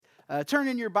Turn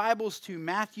in your Bibles to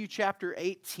Matthew chapter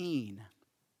 18.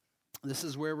 This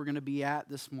is where we're going to be at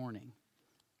this morning.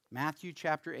 Matthew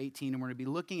chapter 18, and we're going to be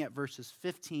looking at verses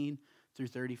 15 through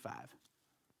 35.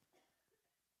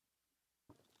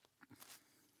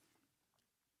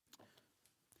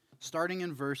 Starting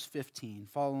in verse 15,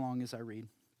 follow along as I read.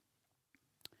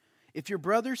 If your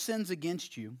brother sins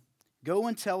against you, go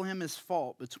and tell him his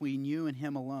fault between you and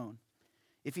him alone.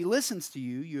 If he listens to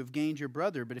you, you have gained your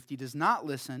brother. But if he does not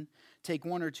listen, take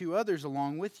one or two others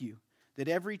along with you, that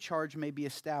every charge may be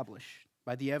established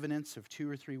by the evidence of 2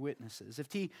 or 3 witnesses.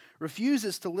 If he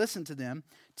refuses to listen to them,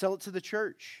 tell it to the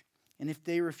church. And if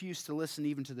they refuse to listen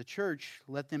even to the church,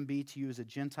 let them be to you as a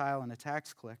Gentile and a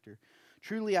tax collector.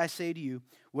 Truly I say to you,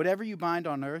 whatever you bind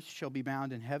on earth shall be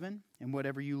bound in heaven, and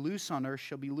whatever you loose on earth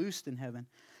shall be loosed in heaven.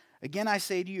 Again I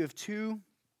say to you, if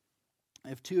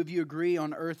two of you agree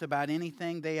on earth about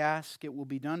anything they ask, it will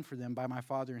be done for them by my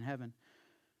Father in heaven.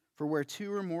 For where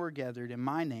 2 or more are gathered in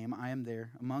my name, I am there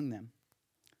among them.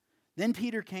 Then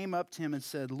Peter came up to him and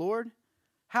said, Lord,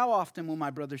 how often will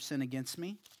my brother sin against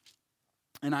me,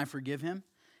 and I forgive him?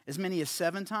 As many as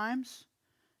 7 times?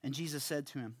 And Jesus said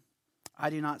to him, I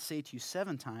do not say to you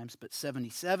 7 times, but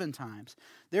 77 times.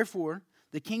 Therefore,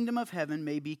 the kingdom of heaven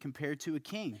may be compared to a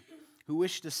king who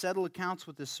wished to settle accounts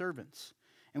with his servants.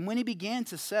 And when he began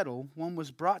to settle, one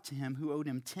was brought to him who owed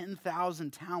him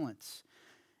 10,000 talents.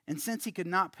 And since he could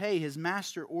not pay, his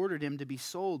master ordered him to be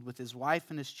sold with his wife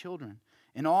and his children,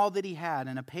 and all that he had,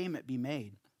 and a payment be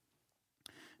made.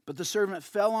 But the servant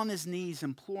fell on his knees,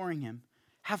 imploring him,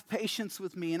 have patience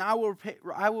with me, and I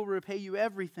will repay you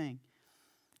everything.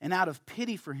 And out of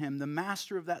pity for him, the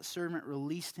master of that servant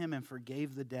released him and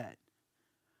forgave the debt.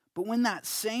 But when that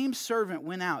same servant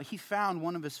went out, he found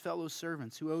one of his fellow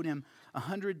servants who owed him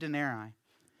 100 denarii.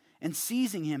 And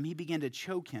seizing him, he began to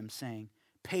choke him, saying,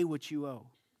 pay what you owe.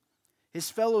 His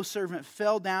fellow servant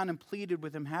fell down and pleaded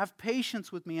with him, have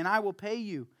patience with me, and I will pay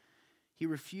you. He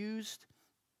refused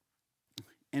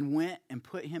and went and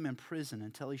put him in prison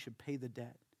until he should pay the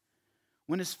debt.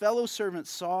 When his fellow servants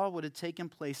saw what had taken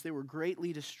place, they were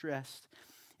greatly distressed,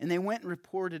 and they went and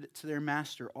reported it to their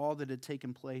master, all that had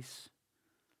taken place.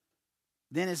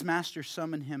 Then his master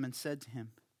summoned him and said to him,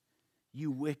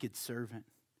 you wicked servant,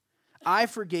 I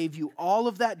forgave you all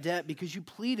of that debt because you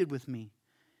pleaded with me.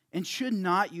 And should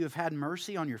not you have had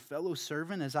mercy on your fellow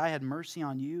servant as I had mercy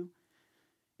on you?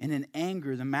 And in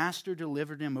anger, the master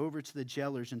delivered him over to the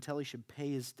jailers until he should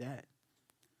pay his debt.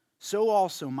 So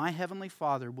also my heavenly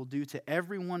Father will do to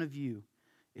every one of you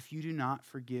if you do not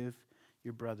forgive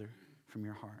your brother from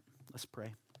your heart. Let's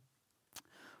pray.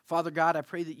 Father God, I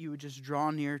pray that you would just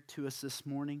draw near to us this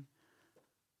morning.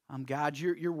 God,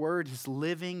 your word is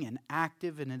living and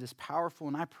active and it is powerful,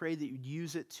 and I pray that you'd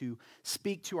use it to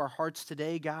speak to our hearts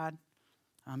today, God.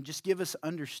 Just give us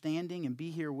understanding and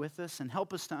be here with us and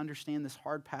help us to understand this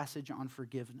hard passage on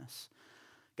forgiveness.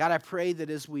 God, I pray that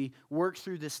as we work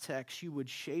through this text, you would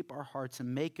shape our hearts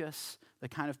and make us the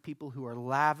kind of people who are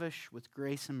lavish with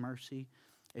grace and mercy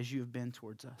as you have been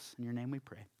towards us. In your name we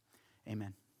pray.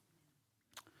 Amen.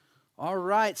 All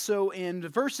right, so in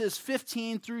verses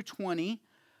 15 through 20,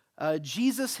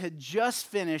 Jesus had just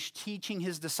finished teaching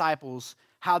his disciples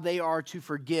how they are to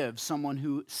forgive someone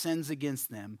who sins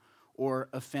against them or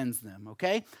offends them,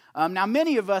 okay? Now,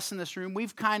 many of us in this room,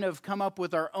 we've kind of come up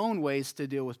with our own ways to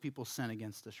deal with people's sin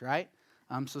against us, right?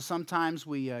 So sometimes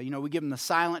we give them the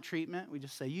silent treatment. We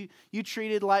just say, you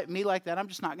treated me like that, I'm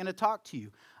just not going to talk to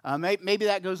you. Maybe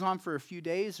that goes on for a few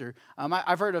days, or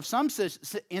I've heard of some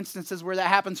instances where that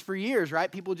happens for years,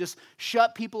 right? People just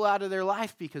shut people out of their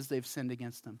life because they've sinned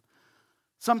against them.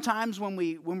 Sometimes when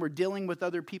we're dealing with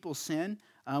other people's sin,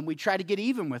 we try to get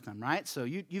even with them, right? So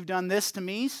you've done this to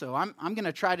me, so I'm going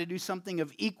to try to do something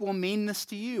of equal meanness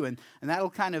to you, and that'll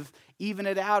kind of even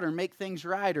it out or make things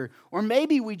right. Or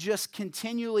maybe we just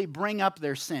continually bring up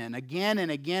their sin again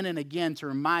and again and again to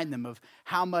remind them of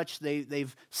how much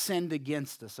they've sinned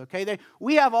against us, okay?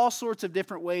 We have all sorts of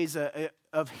different ways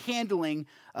of handling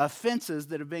offenses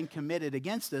that have been committed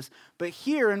against us. But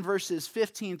here in verses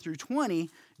 15 through 20,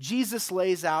 Jesus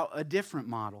lays out a different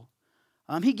model.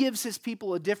 He gives his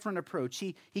people a different approach.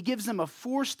 He gives them a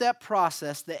 4-step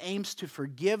process that aims to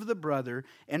forgive the brother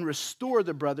and restore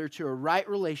the brother to a right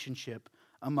relationship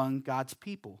among God's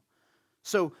people.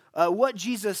 So what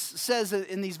Jesus says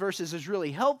in these verses is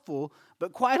really helpful,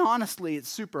 but quite honestly, it's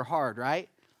super hard, right?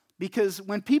 Because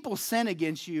when people sin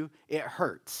against you, it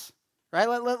hurts. right?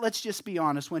 Let's just be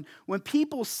honest. When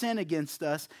people sin against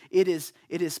us, it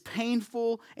is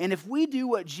painful. And if we do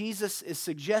what Jesus is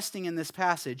suggesting in this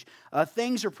passage,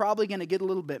 things are probably going to get a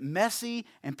little bit messy,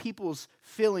 and people's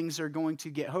feelings are going to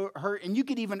get hurt. And you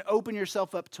could even open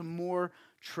yourself up to more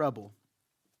trouble.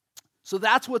 So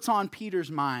that's what's on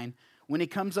Peter's mind when he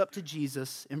comes up to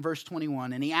Jesus in verse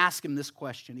 21, and he asks him this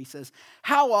question. He says,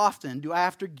 how often do I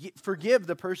have to forgive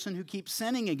the person who keeps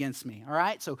sinning against me? All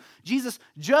right, so Jesus,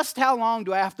 just how long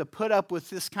do I have to put up with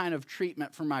this kind of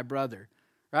treatment from my brother?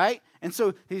 Right? And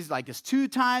so he's like, is 2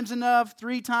 times enough?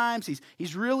 3 times?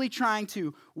 He's really trying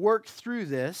to work through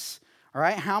this. All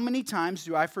right, how many times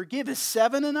do I forgive? Is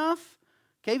 7 enough?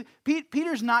 Okay,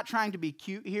 Peter's not trying to be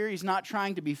cute here. He's not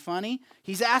trying to be funny.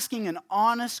 He's asking an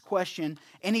honest question,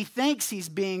 and he thinks he's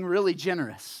being really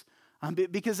generous.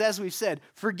 Because as we've said,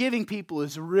 forgiving people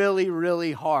is really,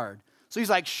 really hard. So he's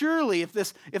like, surely if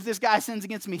this guy sins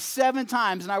against me 7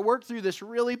 times, and I work through this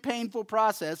really painful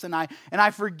process, and I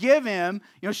forgive him,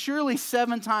 surely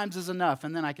 7 times is enough.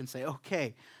 And then I can say,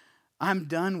 okay, I'm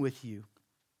done with you.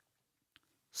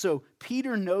 So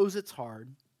Peter knows it's hard.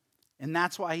 And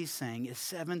that's why he's saying, is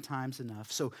 7 times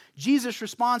enough? So Jesus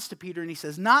responds to Peter and he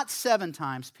says, not 7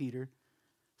 times, Peter,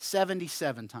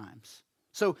 77 times.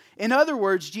 So in other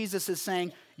words, Jesus is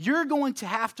saying, you're going to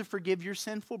have to forgive your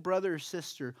sinful brother or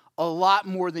sister a lot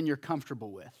more than you're comfortable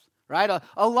with, right?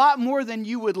 A lot more than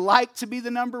you would like to be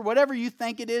the number. Whatever you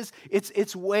think it is,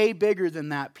 it's way bigger than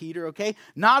that, Peter, okay?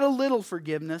 Not a little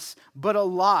forgiveness, but a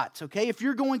lot, okay? If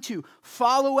you're going to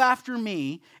follow after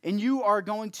me and you are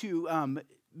going to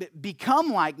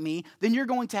become like me, then you're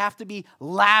going to have to be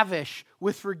lavish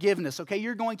with forgiveness, okay?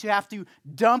 You're going to have to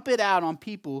dump it out on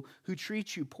people who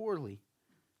treat you poorly.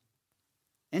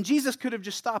 And Jesus could have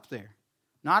just stopped there.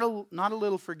 Not a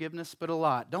little forgiveness, but a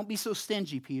lot. Don't be so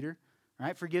stingy, Peter,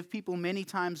 right? Forgive people many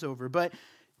times over. But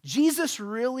Jesus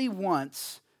really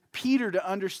wants Peter to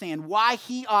understand why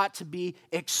he ought to be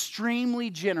extremely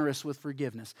generous with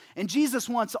forgiveness. And Jesus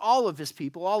wants all of his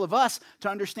people, all of us, to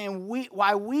understand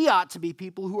why we ought to be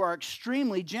people who are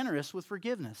extremely generous with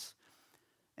forgiveness.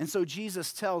 And so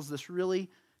Jesus tells this really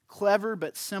clever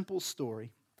but simple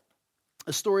story.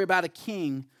 A story about a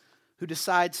king who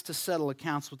decides to settle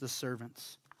accounts with his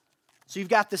servants. So you've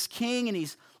got this king, and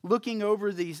he's looking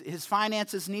over his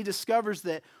finances, and he discovers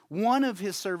that one of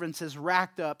his servants has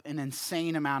racked up an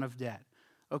insane amount of debt.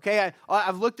 Okay,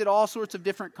 I've looked at all sorts of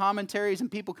different commentaries,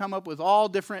 and people come up with all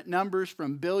different numbers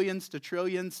from billions to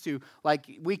trillions to, like,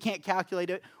 we can't calculate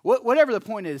it. Whatever the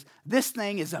point is, this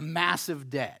thing is a massive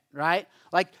debt, right?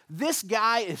 Like, this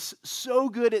guy is so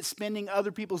good at spending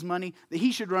other people's money that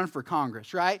he should run for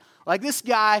Congress, right? Like, this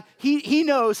guy, he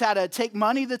knows how to take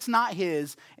money that's not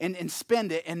his and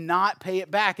spend it and not pay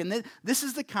it back. And this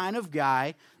is the kind of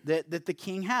guy that the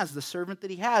king has, the servant that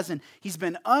he has. And he's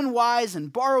been unwise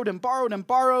and borrowed and borrowed and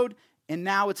borrowed, and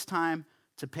now it's time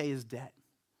to pay his debt.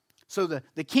 So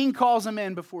the king calls him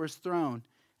in before his throne,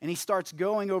 and he starts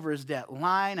going over his debt,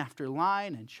 line after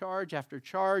line and charge after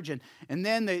charge. And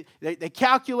then they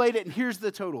calculate it, and here's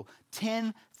the total,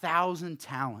 10,000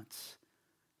 talents.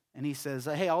 And he says,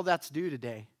 hey, all that's due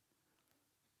today.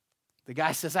 The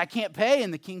guy says, I can't pay.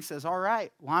 And the king says, all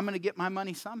right, well, I'm going to get my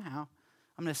money somehow.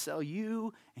 I'm going to sell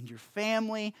you and your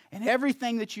family and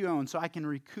everything that you own so I can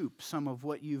recoup some of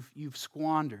what you've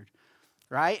squandered,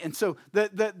 right? And so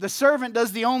the servant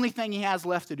does the only thing he has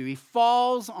left to do. He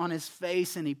falls on his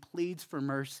face and he pleads for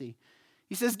mercy.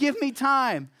 He says, give me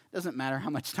time. Doesn't matter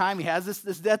how much time he has.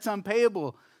 This debt's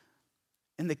unpayable.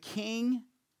 And the king,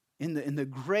 in the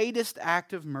greatest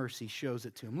act of mercy, shows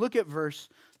it to him. Look at verse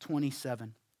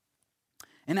 27.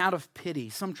 And out of pity,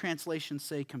 some translations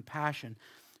say compassion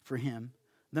for him,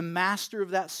 the master of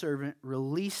that servant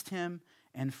released him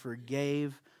and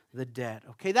forgave the debt.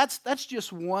 Okay, that's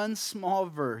just one small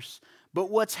verse, but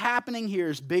what's happening here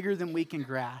is bigger than we can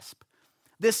grasp.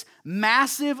 This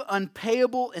massive,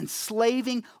 unpayable,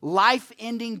 enslaving,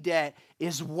 life-ending debt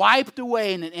is wiped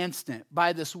away in an instant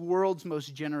by this world's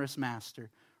most generous master,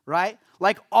 right?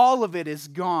 Like all of it is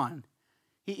gone.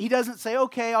 He doesn't say,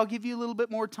 okay, I'll give you a little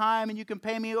bit more time and you can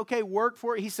pay me. Okay, work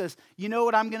for it. He says, you know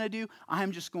what I'm going to do?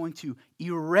 I'm just going to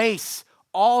erase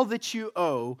all that you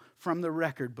owe from the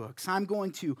record books. I'm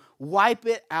going to wipe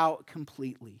it out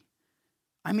completely.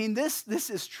 I mean, this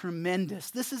is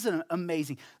tremendous. This is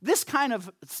amazing. This kind of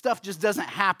stuff just doesn't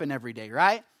happen every day,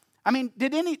 right? I mean,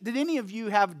 did any of you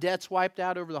have debts wiped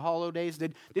out over the holidays?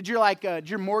 Did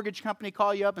your mortgage company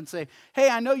call you up and say, hey,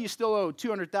 I know you still owe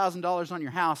 $200,000 on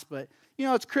your house, but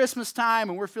it's Christmas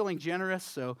time and we're feeling generous,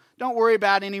 so don't worry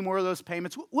about any more of those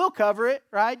payments. We'll cover it,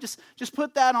 right? Just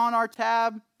put that on our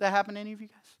tab. That happened to any of you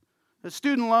guys? The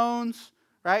student loans,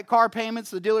 right? Car payments,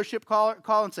 the dealership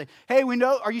call and say, hey, we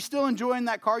know, are you still enjoying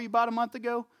that car you bought a month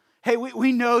ago? Hey,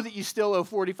 we know that you still owe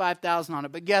 $45,000 on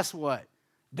it, but guess what?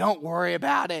 Don't worry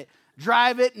about it.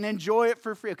 Drive it and enjoy it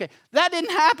for free. Okay, that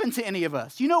didn't happen to any of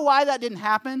us. You know why that didn't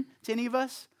happen to any of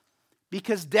us?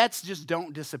 Because debts just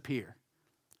don't disappear,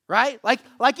 right? Like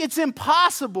it's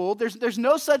impossible. There's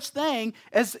no such thing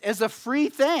as a free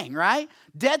thing, right?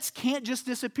 Debts can't just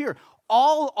disappear.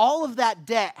 All of that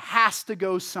debt has to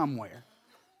go somewhere,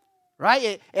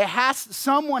 right?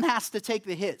 Someone has to take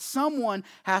the hit. Someone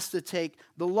has to take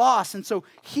the loss. And so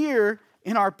here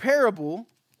in our parable,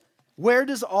 where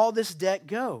does all this debt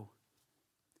go?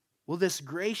 Well, this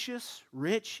gracious,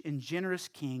 rich, and generous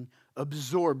king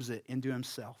absorbs it into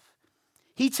himself.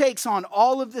 He takes on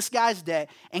all of this guy's debt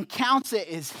and counts it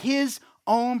as his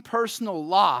own personal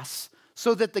loss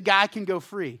so that the guy can go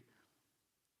free.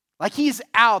 Like he's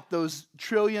out those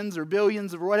trillions or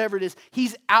billions or whatever it is.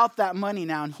 He's out that money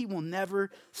now and he will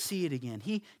never see it again.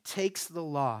 He takes the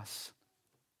loss.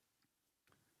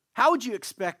 How would you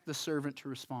expect the servant to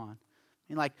respond?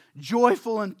 I mean, like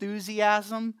joyful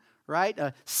enthusiasm, right?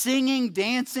 Singing,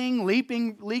 dancing,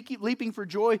 leaping for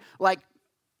joy, like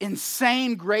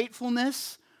insane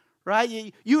gratefulness,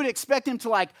 right? You would expect him to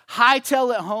like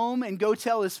hightail it home and go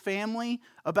tell his family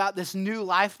about this new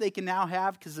life they can now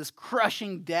have because this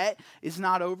crushing debt is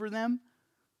not over them.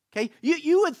 Okay?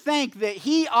 You would think that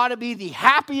he ought to be the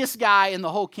happiest guy in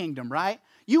the whole kingdom, right?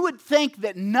 You would think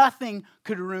that nothing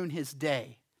could ruin his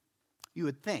day. You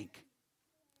would think.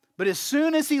 But as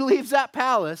soon as he leaves that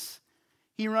palace,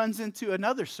 he runs into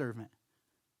another servant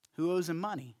who owes him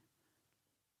money.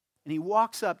 And he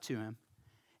walks up to him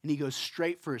and he goes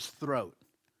straight for his throat.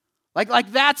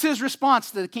 Like that's his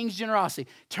response to the king's generosity.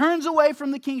 Turns away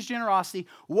from the king's generosity,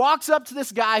 walks up to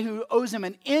this guy who owes him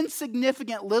an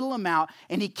insignificant little amount,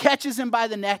 and he catches him by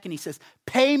the neck and he says,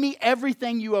 pay me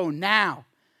everything you owe now.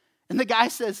 And the guy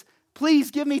says,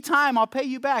 please give me time, I'll pay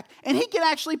you back. And he can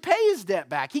actually pay his debt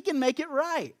back. He can make it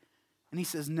right. And he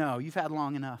says, no, you've had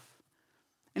long enough.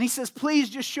 And he says, please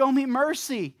just show me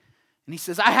mercy. And he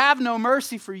says, I have no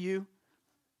mercy for you.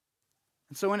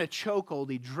 And so in a chokehold,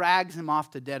 he drags him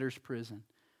off to debtor's prison.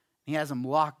 He has him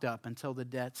locked up until the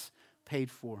debt's paid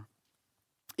for.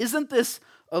 Isn't this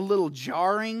a little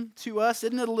jarring to us?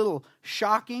 Isn't it a little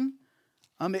shocking?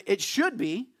 It should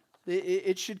be.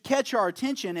 It should catch our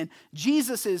attention. And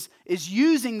Jesus is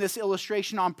using this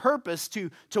illustration on purpose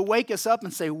to wake us up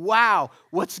and say, wow,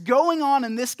 what's going on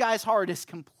in this guy's heart is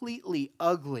completely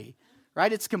ugly.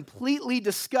 Right? It's completely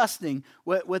disgusting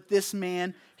what this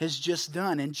man has just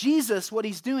done. And Jesus, what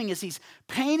he's doing is he's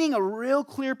painting a real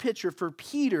clear picture for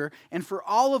Peter and for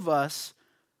all of us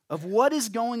of what is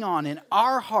going on in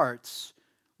our hearts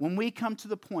when we come to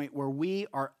the point where we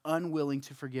are unwilling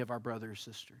to forgive our brother or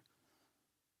sister.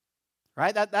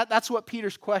 Right? That's what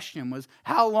Peter's question was.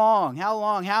 How long? How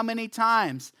long? How many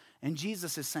times? And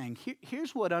Jesus is saying,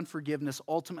 here's what unforgiveness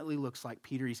ultimately looks like,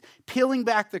 Peter. He's peeling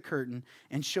back the curtain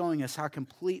and showing us how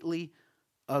completely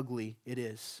ugly it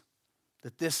is.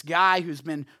 That this guy who's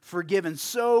been forgiven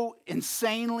so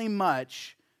insanely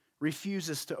much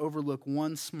refuses to overlook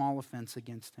one small offense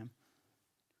against him.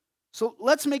 So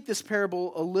let's make this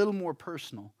parable a little more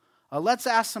personal. Let's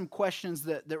ask some questions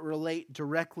that relate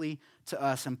directly to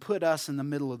us and put us in the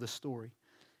middle of the story.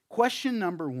 Question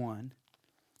number one.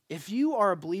 If you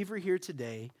are a believer here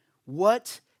today,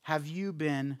 what have you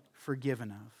been forgiven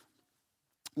of?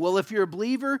 Well, if you're a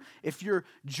believer, if you're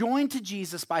joined to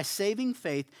Jesus by saving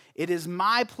faith, it is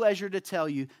my pleasure to tell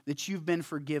you that you've been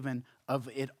forgiven of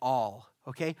it all,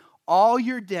 okay? All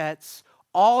your debts,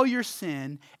 all your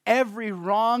sin, every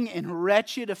wrong and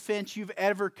wretched offense you've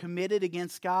ever committed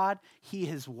against God, He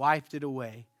has wiped it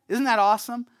away. Isn't that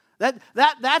awesome?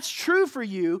 That's true for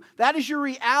you. That is your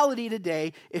reality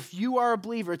today if you are a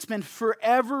believer. It's been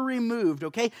forever removed,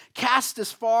 okay? Cast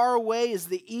as far away as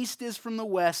the east is from the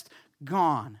west,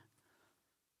 gone.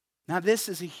 Now this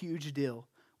is a huge deal.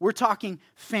 We're talking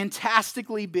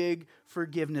fantastically big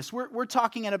forgiveness. We're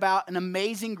talking about an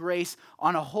amazing grace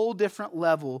on a whole different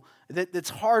level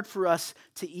that's hard for us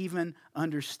to even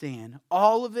understand.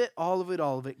 All of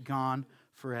it gone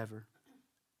forever.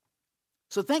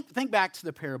 So think back to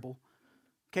the parable.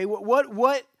 Okay,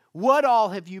 what all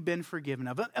have you been forgiven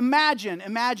of?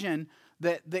 Imagine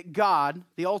that God,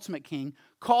 the ultimate king,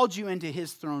 called you into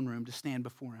his throne room to stand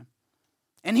before him.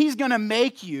 And he's going to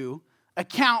make you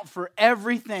account for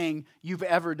everything you've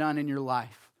ever done in your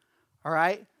life. All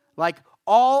right? Like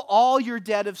all your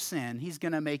debt of sin, he's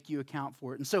going to make you account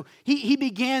for it. And so he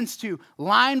begins to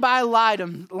line by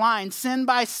line, sin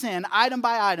by sin, item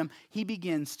by item, he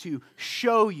begins to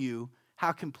show you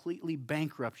how completely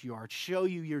bankrupt you are, show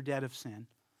you your debt of sin.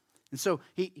 And so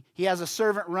he has a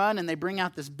servant run, and they bring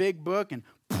out this big book and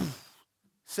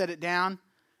set it down.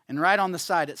 And right on the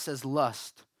side it says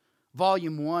Lust,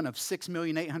 volume 1 of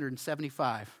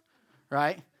 6,875,000,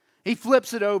 right? He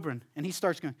flips it open and he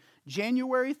starts going,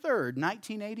 January 3rd,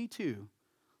 1982.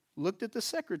 Looked at the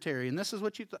secretary, and this is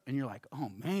what you thought. And you're like,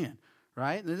 oh man,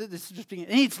 right? This is just being,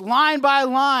 and it's line by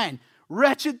line,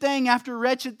 wretched thing after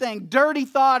wretched thing, dirty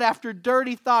thought after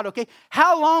dirty thought, okay?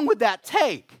 How long would that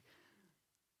take?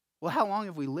 Well, how long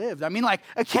have we lived? I mean, like,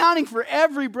 accounting for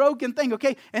every broken thing,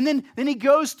 okay? And then he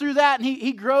goes through that, and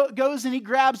he goes and he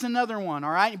grabs another one,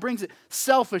 all right? He brings it,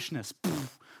 selfishness,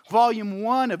 volume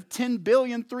 1 of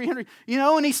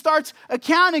 10,300,000,000, and he starts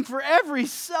accounting for every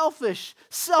selfish,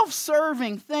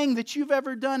 self-serving thing that you've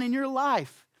ever done in your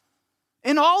life.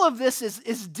 And all of this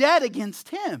is debt against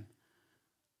him.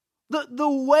 The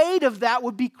weight of that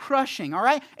would be crushing, all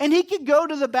right? And he could go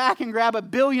to the back and grab a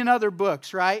billion other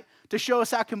books, right? To show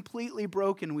us how completely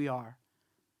broken we are.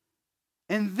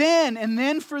 And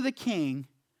then for the king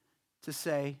to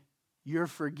say, you're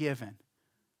forgiven.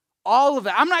 All of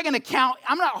that. I'm not going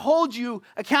to hold you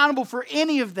accountable for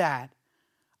any of that.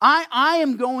 I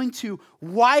am going to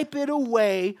wipe it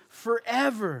away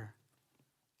forever.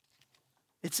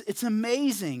 It's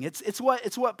amazing. It's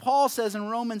what Paul says in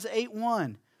Romans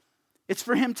 8:1. It's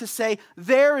for him to say,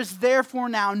 there is therefore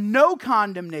now no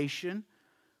condemnation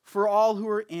for all who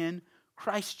are in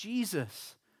Christ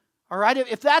Jesus. All right?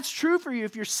 If that's true for you,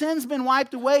 if your sin's been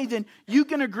wiped away, then you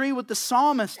can agree with the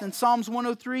psalmist in Psalms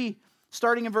 103,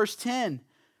 starting in verse 10,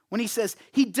 when he says,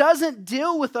 he doesn't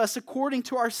deal with us according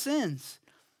to our sins,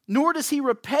 nor does he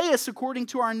repay us according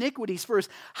to our iniquities. For as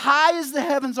high as the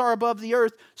heavens are above the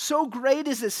earth, so great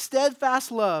is his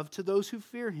steadfast love to those who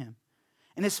fear him.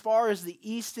 And as far as the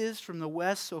east is from the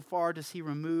west, so far does he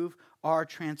remove our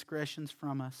transgressions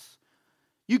from us.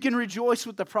 You can rejoice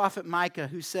with the prophet Micah,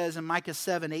 who says in Micah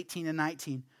 7:18 and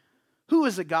 19, who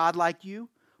is a God like you,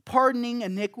 pardoning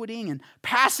iniquity and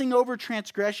passing over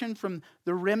transgression from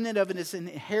the remnant of his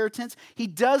inheritance? He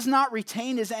does not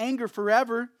retain his anger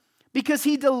forever, because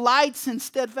he delights in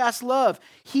steadfast love.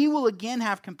 He will again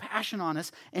have compassion on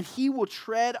us, and he will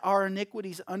tread our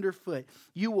iniquities underfoot.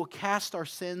 You will cast our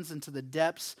sins into the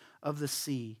depths of the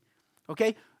sea.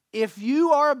 Okay? If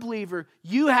you are a believer,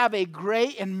 you have a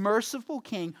great and merciful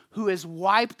king who has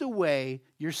wiped away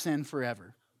your sin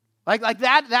forever. Like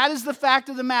that is the fact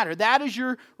of the matter. That is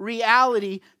your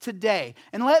reality today.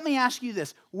 And let me ask you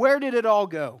this. Where did it all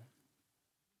go?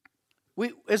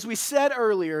 As we said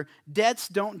earlier, debts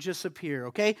don't just appear,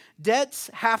 okay? Debts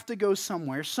have to go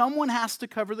somewhere. Someone has to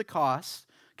cover the cost,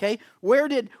 okay? Where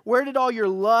did all your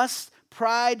lust,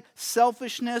 pride,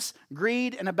 selfishness,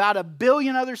 greed, and about 1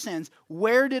 billion other sins,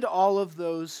 where did all of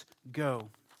those go?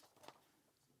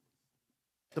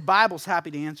 The Bible's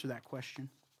happy to answer that question.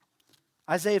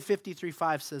 Isaiah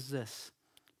 53:5 says this,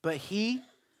 but he,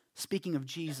 speaking of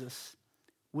Jesus,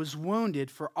 was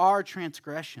wounded for our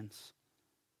transgressions.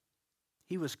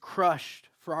 He was crushed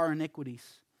for our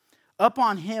iniquities.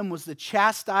 Upon him was the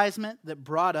chastisement that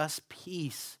brought us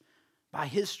peace. By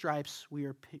his stripes we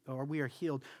are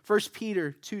healed. 1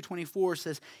 Peter 2:24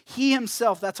 says, he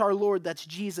himself, that's our Lord, that's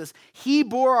Jesus, he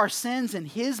bore our sins in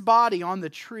his body on the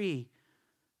tree,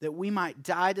 that we might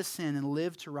die to sin and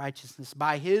live to righteousness.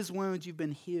 By his wounds you've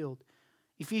been healed.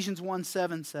 Ephesians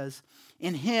 1:7 says,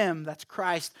 in him, that's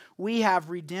Christ, we have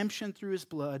redemption through his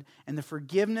blood and the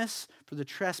forgiveness for the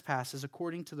trespasses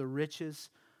according to the riches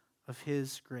of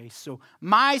his grace. So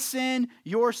my sin,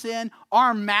 your sin,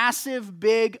 our massive,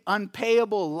 big,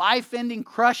 unpayable, life-ending,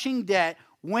 crushing debt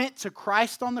went to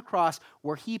Christ on the cross,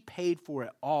 where he paid for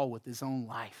it all with his own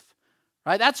life.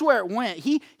 Right? That's where it went.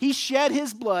 He shed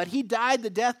his blood. He died the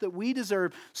death that we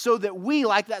deserve, so that we,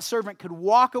 like that servant, could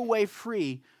walk away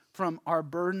free from our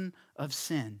burden of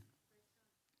sin.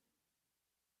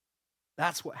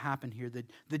 That's what happened here.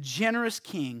 The generous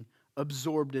king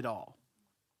absorbed it all.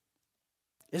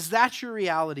 Is that your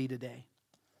reality today?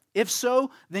 If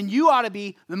so, then you ought to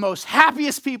be the most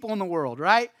happiest people in the world,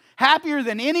 right? Happier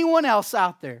than anyone else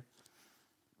out there.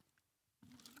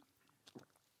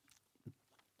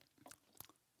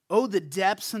 Oh, the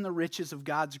depths and the riches of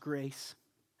God's grace.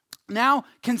 Now,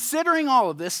 considering all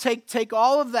of this, take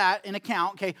all of that in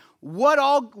account, okay? What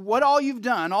all you've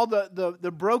done, all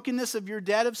the brokenness of your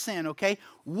debt of sin, okay?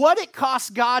 What it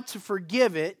cost God to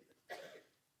forgive it.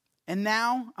 And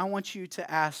now I want you to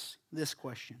ask this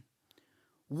question.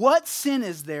 What sin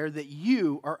is there that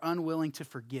you are unwilling to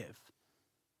forgive?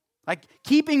 Like,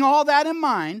 keeping all that in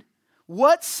mind,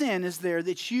 what sin is there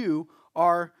that you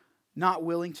are not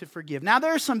willing to forgive? Now,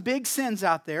 there are some big sins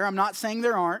out there. I'm not saying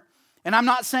there aren't. And I'm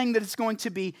not saying that it's going to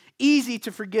be easy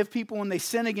to forgive people when they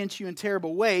sin against you in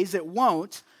terrible ways. It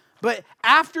won't. But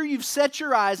after you've set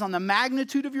your eyes on the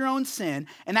magnitude of your own sin,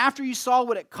 and after you saw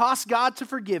what it cost God to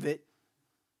forgive it,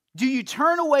 do you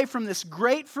turn away from this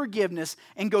great forgiveness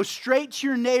and go straight to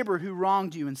your neighbor who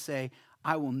wronged you and say,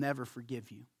 I will never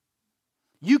forgive you.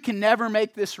 You can never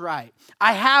make this right.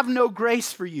 I have no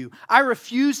grace for you. I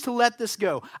refuse to let this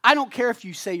go. I don't care if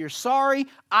you say you're sorry.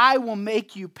 I will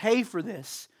make you pay for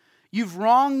this. You've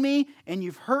wronged me and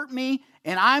you've hurt me,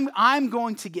 and I'm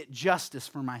going to get justice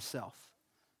for myself.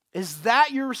 Is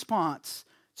that your response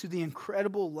to the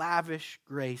incredible, lavish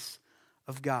grace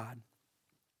of God?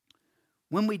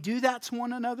 When we do that to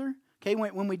one another, okay,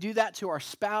 when we do that to our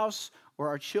spouse or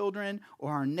our children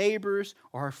or our neighbors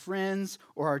or our friends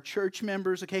or our church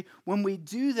members, okay, when we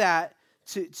do that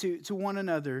to one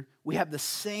another, we have the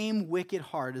same wicked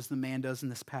heart as the man does in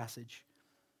this passage.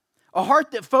 A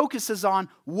heart that focuses on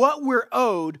what we're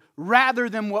owed rather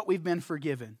than what we've been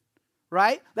forgiven.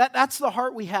 Right? That's the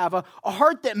heart we have. A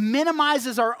heart that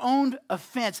minimizes our own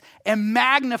offense and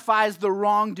magnifies the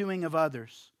wrongdoing of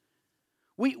others.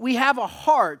 We have a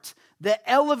heart that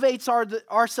elevates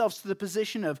ourselves to the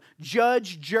position of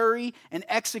judge, jury, and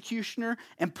executioner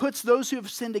and puts those who have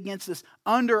sinned against us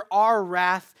under our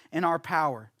wrath and our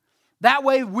power. That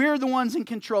way, we're the ones in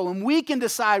control, and we can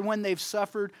decide when they've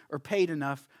suffered or paid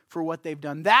enough for what they've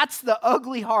done. That's the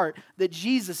ugly heart that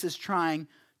Jesus is trying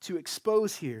to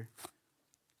expose here.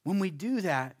 When we do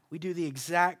that, we do the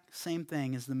exact same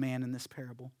thing as the man in this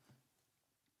parable.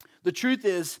 The truth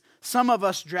is, some of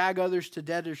us drag others to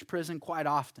debtor's prison quite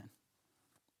often.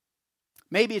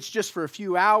 Maybe it's just for a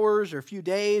few hours or a few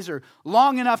days or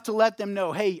long enough to let them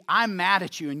know, hey, I'm mad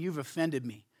at you and you've offended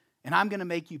me, and I'm going to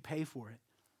make you pay for it.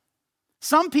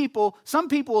 Some people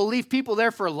will leave people there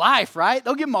for life, right?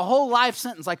 They'll give them a whole life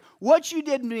sentence. Like, what you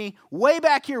did to me way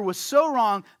back here was so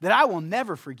wrong that I will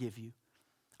never forgive you.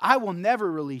 I will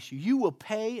never release you. You will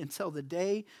pay until the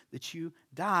day that you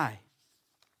die,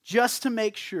 just to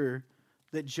make sure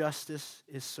that justice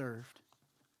is served.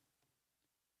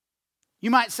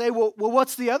 You might say, well,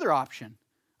 what's the other option?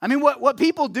 I mean, what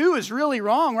people do is really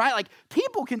wrong, right? Like,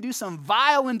 people can do some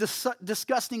vile and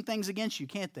disgusting things against you,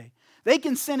 can't they? They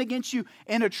can sin against you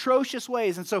in atrocious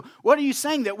ways. And so what are you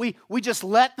saying, that we just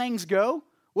let things go?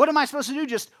 What am I supposed to do?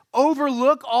 Just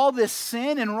overlook all this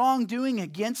sin and wrongdoing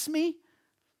against me?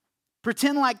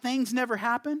 Pretend like things never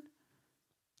happened?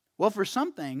 Well, for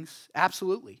some things,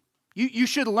 absolutely. You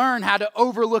should learn how to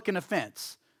overlook an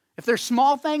offense. If there's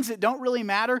small things that don't really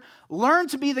matter, learn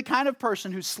to be the kind of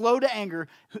person who's slow to anger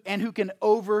and who can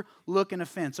overlook an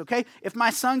offense, okay? If my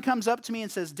son comes up to me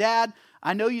and says, Dad,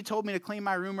 I know you told me to clean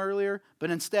my room earlier,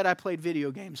 but instead I played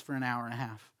video games for an hour and a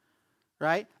half,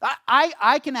 right?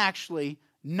 I can actually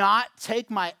not take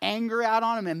my anger out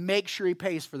on him and make sure he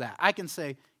pays for that. I can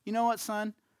say, you know what,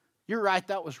 son? You're right,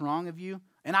 that was wrong of you,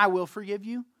 and I will forgive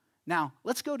you. Now,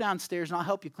 let's go downstairs and I'll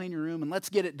help you clean your room and let's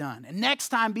get it done. And next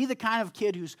time, be the kind of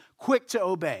kid who's quick to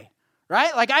obey,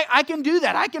 right? Like, I can do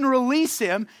that. I can release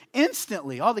him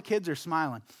instantly. All the kids are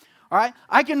smiling, all right?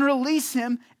 I can release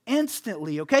him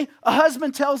instantly, okay? A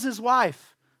husband tells his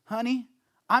wife, honey,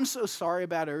 I'm so sorry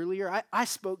about earlier. I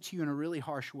spoke to you in a really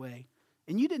harsh way,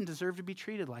 and you didn't deserve to be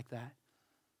treated like that.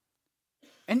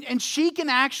 And she can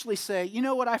actually say, you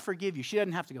know what, I forgive you. She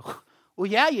doesn't have to go, well,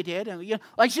 yeah, you did. And,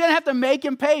 like, she doesn't have to make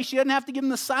him pay. She doesn't have to give him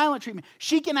the silent treatment.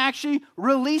 She can actually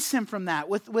release him from that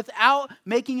without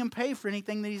making him pay for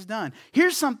anything that he's done.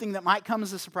 Here's something that might come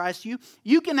as a surprise to you.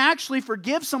 You can actually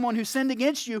forgive someone who sinned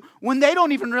against you when they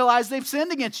don't even realize they've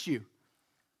sinned against you.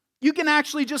 You can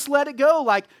actually just let it go.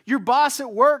 Like, your boss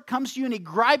at work comes to you and he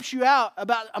gripes you out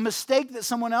about a mistake that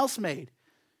someone else made.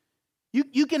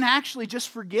 You can actually just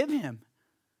forgive him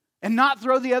and not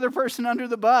throw the other person under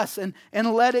the bus and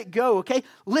let it go, okay?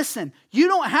 Listen, you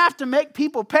don't have to make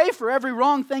people pay for every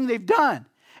wrong thing they've done.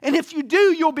 And if you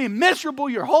do, you'll be miserable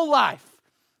your whole life.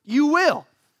 You will.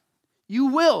 You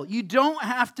will. You don't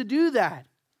have to do that.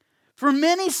 For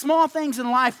many small things in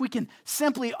life, we can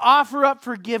simply offer up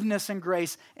forgiveness and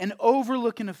grace and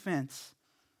overlook an offense.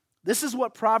 This is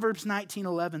what Proverbs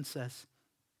 19:11 says.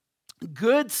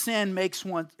 Good sense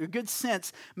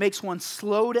makes one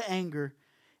slow to anger,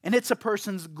 and it's a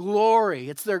person's glory.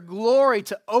 It's their glory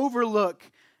to overlook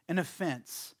an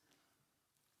offense.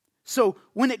 So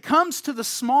when it comes to the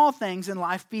small things in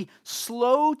life, be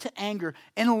slow to anger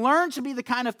and learn to be the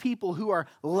kind of people who are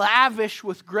lavish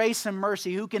with grace and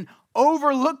mercy, who can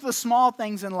overlook the small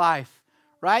things in life,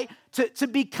 right? To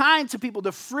be kind to people,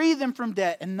 to free them from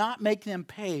debt and not make them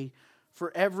pay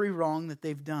for every wrong that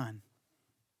they've done.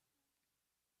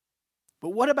 But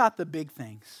what about the big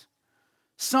things?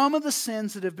 Some of the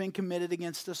sins that have been committed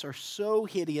against us are so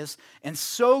hideous and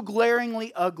so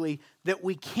glaringly ugly that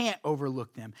we can't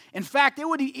overlook them. In fact,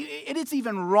 it is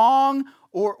even wrong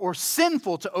or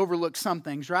sinful to overlook some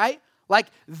things, right? Like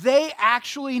they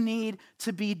actually need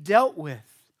to be dealt with.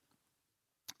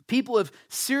 People have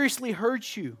seriously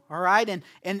hurt you, all right?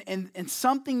 And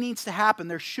something needs to happen.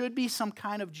 There should be some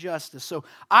kind of justice. So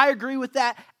I agree with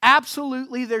that.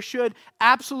 Absolutely there should.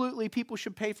 Absolutely people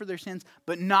should pay for their sins,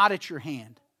 but not at your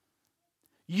hand.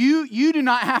 You do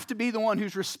not have to be the one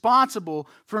who's responsible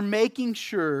for making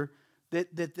sure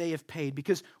that they have paid.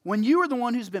 Because when you are the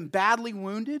one who's been badly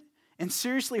wounded and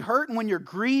seriously hurt, and when you're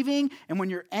grieving and when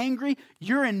you're angry,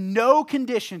 you're in no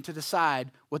condition to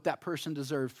decide what that person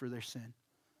deserves for their sin.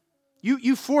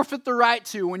 You forfeit the right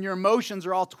to when your emotions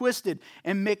are all twisted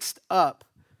and mixed up.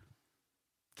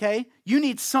 Okay? You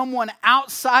need someone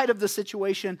outside of the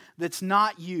situation that's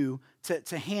not you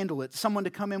to handle it. Someone to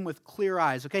come in with clear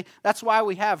eyes. Okay? That's why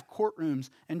we have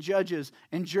courtrooms and judges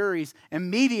and juries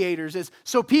and mediators, is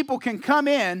so people can come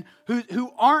in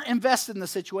who aren't invested in the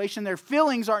situation, their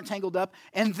feelings aren't tangled up,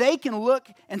 and they can look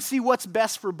and see what's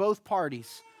best for both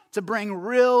parties to bring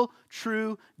real,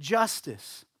 true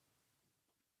justice.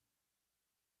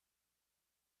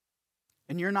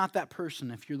 And you're not that person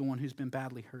if you're the one who's been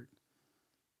badly hurt.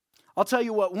 I'll tell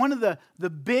you what, one of the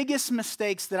biggest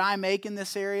mistakes that I make in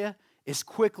this area is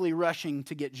quickly rushing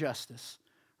to get justice.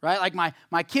 Right? Like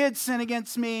my kids sin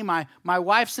against me, my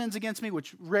wife sins against me,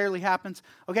 which rarely happens.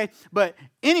 Okay? But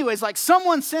anyways, like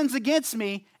someone sins against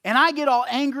me and I get all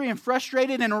angry and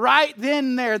frustrated, and right then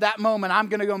and there, that moment, I'm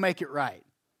gonna go make it right.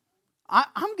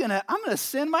 I'm gonna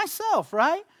sin myself,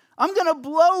 right? I'm going to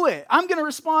blow it. I'm going to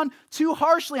respond too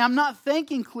harshly. I'm not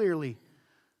thinking clearly.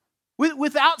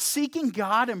 Without seeking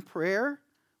God in prayer,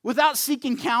 without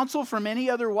seeking counsel from any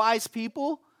other wise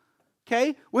people,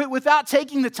 okay, without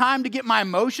taking the time to get my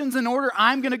emotions in order,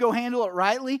 I'm going to go handle it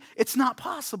rightly. It's not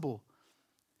possible.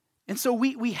 And so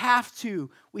we have to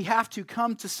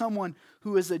come to someone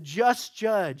who is a just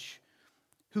judge,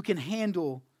 who can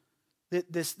handle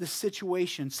this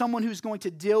situation, someone who's going to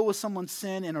deal with someone's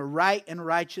sin in a right and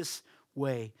righteous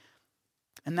way.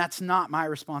 And that's not my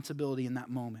responsibility in that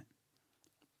moment.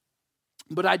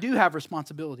 But I do have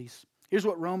responsibilities. Here's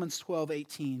what Romans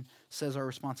 12:18 says our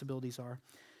responsibilities are.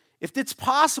 If it's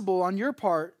possible on your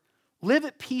part, live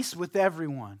at peace with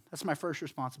everyone. That's my first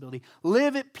responsibility.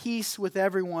 Live at peace with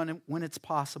everyone when it's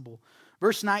possible.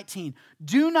 Verse 19,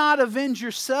 do not avenge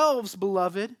yourselves,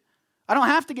 beloved. I don't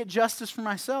have to get justice for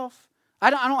myself. I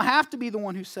don't have to be the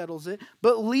one who settles it,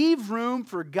 but leave room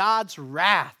for God's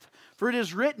wrath. For it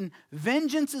is written,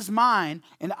 vengeance is mine,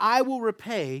 and I will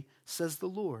repay, says the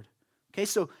Lord. Okay,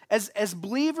 so as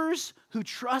believers who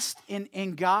trust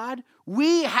in God,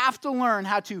 we have to learn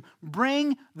how to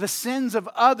bring the sins of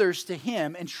others to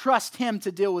Him and trust Him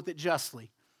to deal with it justly.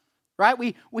 Right?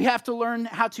 We have to learn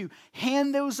how to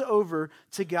hand those over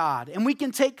to God. And we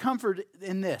can take comfort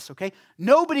in this, okay?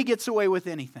 Nobody gets away with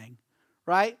anything,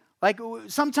 right? Like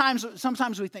sometimes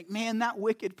we think, man, that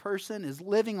wicked person is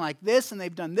living like this, and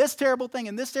they've done this terrible thing,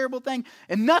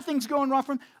 and nothing's going wrong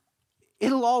for them.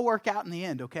 It'll all work out in the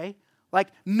end, okay? Like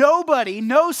nobody,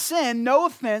 no sin, no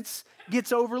offense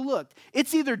gets overlooked.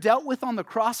 It's either dealt with on the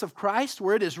cross of Christ,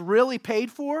 where it is really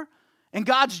paid for, and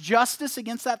God's justice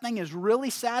against that thing is really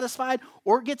satisfied,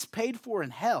 or it gets paid for in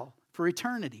hell for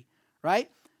eternity, right?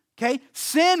 Okay,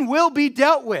 sin will be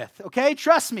dealt with, okay?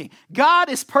 Trust me, God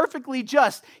is perfectly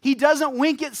just. He doesn't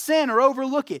wink at sin or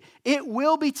overlook it. It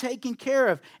will be taken care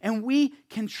of, and we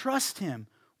can trust Him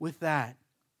with that.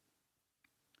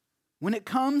 When it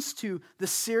comes to the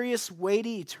serious,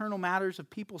 weighty, eternal matters of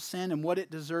people's sin and what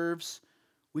it deserves,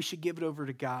 we should give it over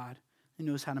to God, who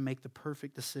knows how to make the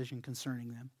perfect decision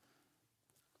concerning them.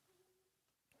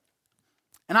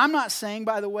 And I'm not saying,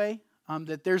 by the way,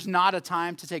 that there's not a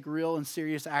time to take real and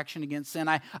serious action against sin.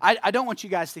 I don't want you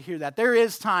guys to hear that. There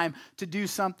is time to do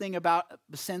something about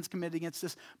the sins committed against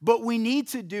us, but we need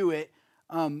to do it.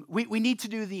 We need to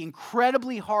do the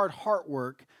incredibly hard heart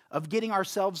work of getting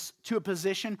ourselves to a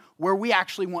position where we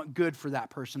actually want good for that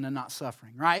person and not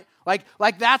suffering, right?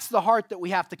 Like that's the heart that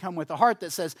we have to come with, a heart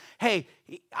that says, hey,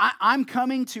 I'm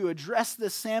coming to address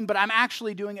this sin, but I'm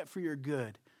actually doing it for your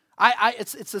good.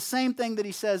 It's the same thing that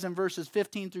he says in verses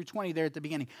 15 through 20 there at the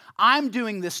beginning. I'm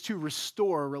doing this to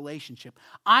restore a relationship.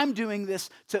 I'm doing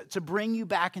this to bring you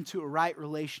back into a right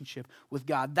relationship with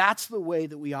God. That's the way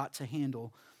that we ought to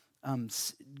handle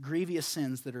grievous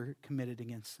sins that are committed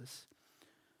against us.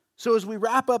 So as we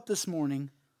wrap up this morning,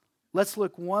 let's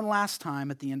look one last time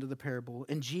at the end of the parable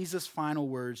and Jesus' final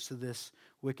words to this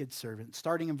wicked servant,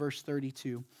 starting in verse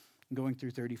 32 and going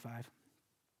through 35.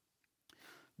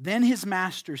 Then his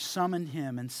master summoned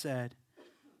him and said,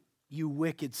 "You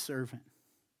wicked servant,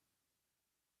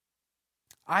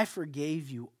 I forgave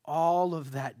you all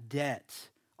of that debt,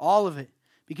 all of it,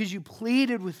 because you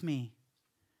pleaded with me.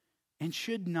 And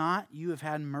should not you have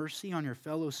had mercy on your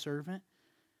fellow servant,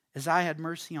 as I had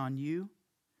mercy on you?"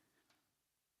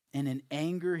 And in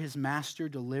anger his master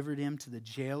delivered him to the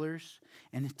jailers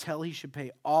until he should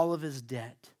pay all of his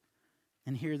debt.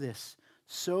 And hear this,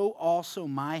 so also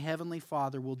my heavenly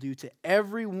Father will do to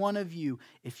every one of you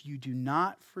if you do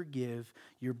not forgive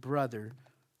your brother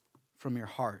from your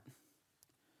heart.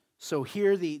 So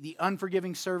here the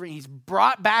unforgiving servant, he's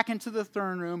brought back into the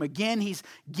throne room. Again, he's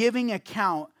giving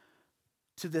account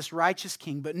to this righteous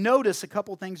king. But notice a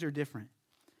couple things are different.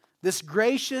 This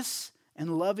gracious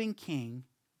and loving king,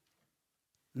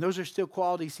 and those are still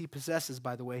qualities he possesses,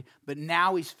 by the way, but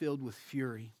now he's filled with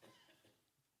fury.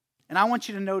 And I want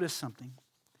you to notice something.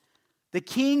 The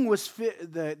king was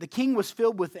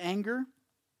filled with anger.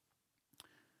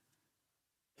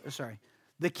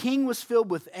 The king was filled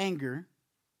with anger,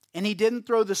 and he didn't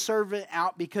throw the servant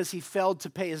out because he failed to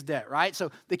pay his debt, right?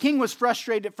 So the king was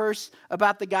frustrated at first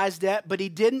about the guy's debt, but he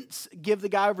didn't give the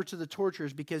guy over to the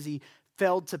torturers because he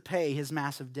failed to pay his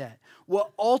massive debt.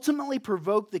 What ultimately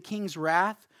provoked the king's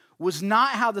wrath was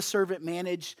not how the servant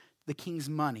managed the king's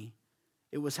money.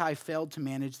 It was how he failed to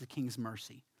manage the king's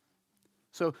mercy.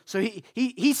 So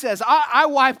he says, I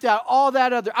wiped out all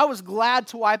that other, I was glad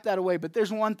to wipe that away, but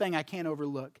there's one thing I can't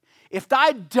overlook. If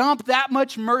I dump that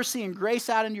much mercy and grace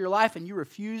out into your life and you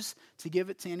refuse to give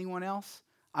it to anyone else,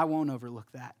 I won't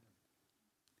overlook that.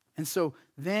 And so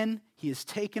then he is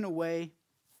taken away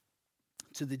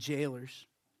to the jailers.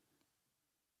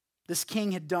 This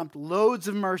king had dumped loads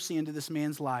of mercy into this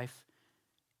man's life,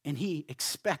 and he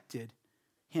expected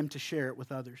him to share it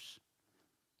with others.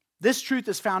 This truth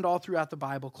is found all throughout the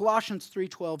Bible. Colossians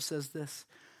 3:12 says this,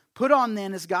 "Put on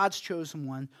then as God's chosen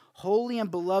one, holy and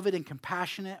beloved and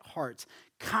compassionate hearts,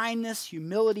 kindness,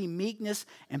 humility, meekness,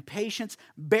 and patience,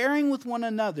 bearing with one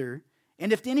another.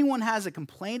 And if anyone has a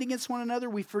complaint against one another,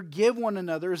 we forgive one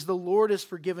another as the Lord has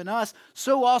forgiven us.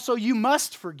 So also you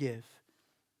must forgive."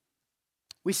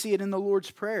 We see it in the Lord's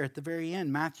Prayer at the very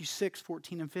end, Matthew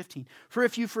 6:14 and 15. "For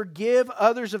if you forgive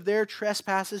others of their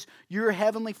trespasses, your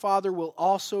heavenly Father will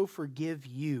also forgive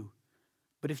you.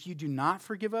 But if you do not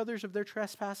forgive others of their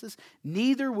trespasses,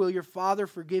 neither will your Father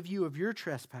forgive you of your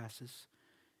trespasses."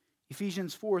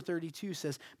 Ephesians 4:32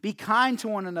 says, "Be kind to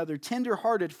one another,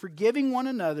 tenderhearted, forgiving one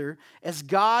another as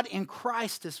God in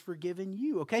Christ has forgiven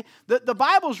you." Okay? The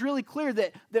Bible is really clear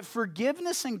that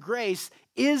forgiveness and grace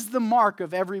is the mark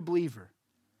of every believer.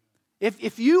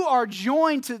 If you are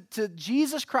joined to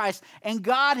Jesus Christ and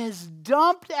God has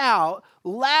dumped out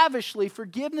lavishly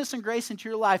forgiveness and grace into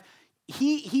your life,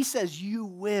 He says you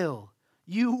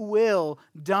will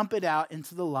dump it out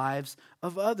into the lives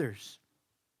of others.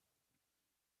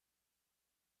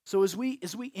 So as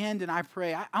we end and I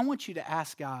pray, I want you to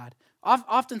ask God.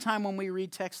 Oftentimes when we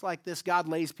read texts like this, God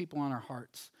lays people on our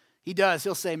hearts. He does.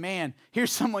 He'll say, man,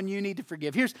 here's someone you need to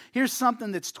forgive. Here's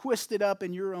something that's twisted up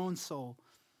in your own soul.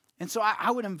 And so I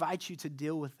would invite you to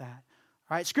deal with that.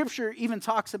 All right? Scripture even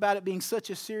talks about it being such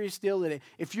a serious deal that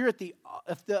if you're at the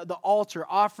altar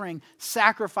offering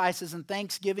sacrifices and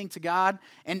thanksgiving to God,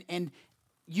 and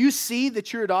you see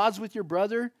that you're at odds with your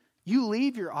brother, you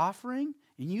leave your offering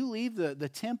and you leave the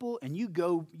temple and you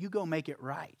go make it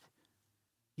right.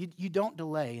 You don't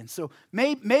delay. And so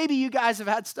maybe you guys have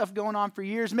had stuff going on for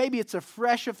years. Maybe it's a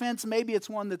fresh offense. Maybe it's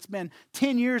one that's been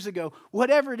 10 years ago.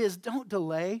 Whatever it is, don't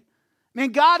delay.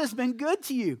 Man, God has been good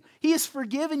to you. He has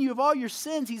forgiven you of all your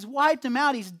sins. He's wiped them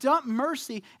out. He's dumped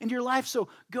mercy into your life. So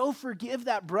go forgive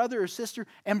that brother or sister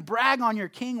and brag on your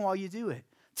king while you do it.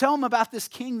 Tell them about this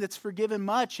king that's forgiven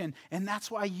much, and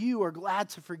that's why you are glad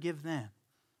to forgive them.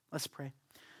 Let's pray.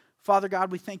 Father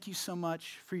God, we thank you so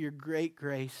much for your great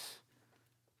grace.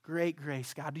 Great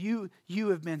grace, God. You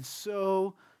have been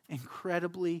so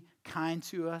incredibly kind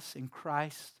to us in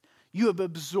Christ. You have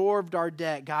absorbed our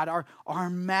debt, God, our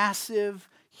massive,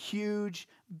 huge,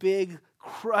 big,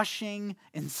 crushing,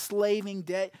 enslaving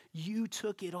debt. You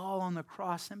took it all on the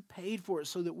cross and paid for it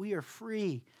so that we are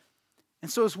free.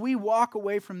 And so as we walk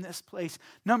away from this place,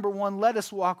 number one, let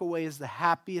us walk away as the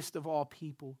happiest of all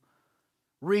people.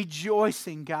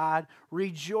 Rejoicing, God,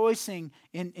 rejoicing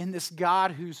in this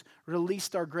God who's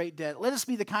released our great debt. Let us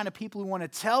be the kind of people who want to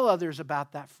tell others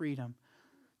about that freedom.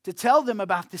 To tell them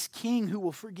about this king who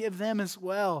will forgive them as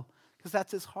well, because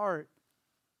that's his heart.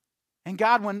 And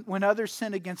God, when others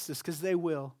sin against us, because they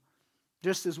will,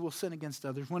 just as we'll sin against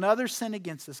others, when others sin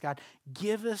against us, God,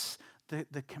 give us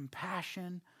the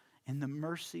compassion and the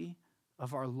mercy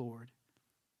of our Lord.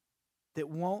 that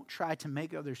won't try to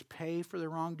make others pay for their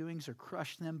wrongdoings or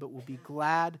crush them, but will be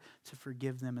glad to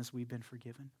forgive them as we've been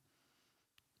forgiven.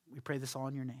 We pray this all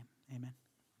in your name. Amen.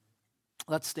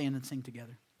 Let's stand and sing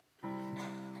together.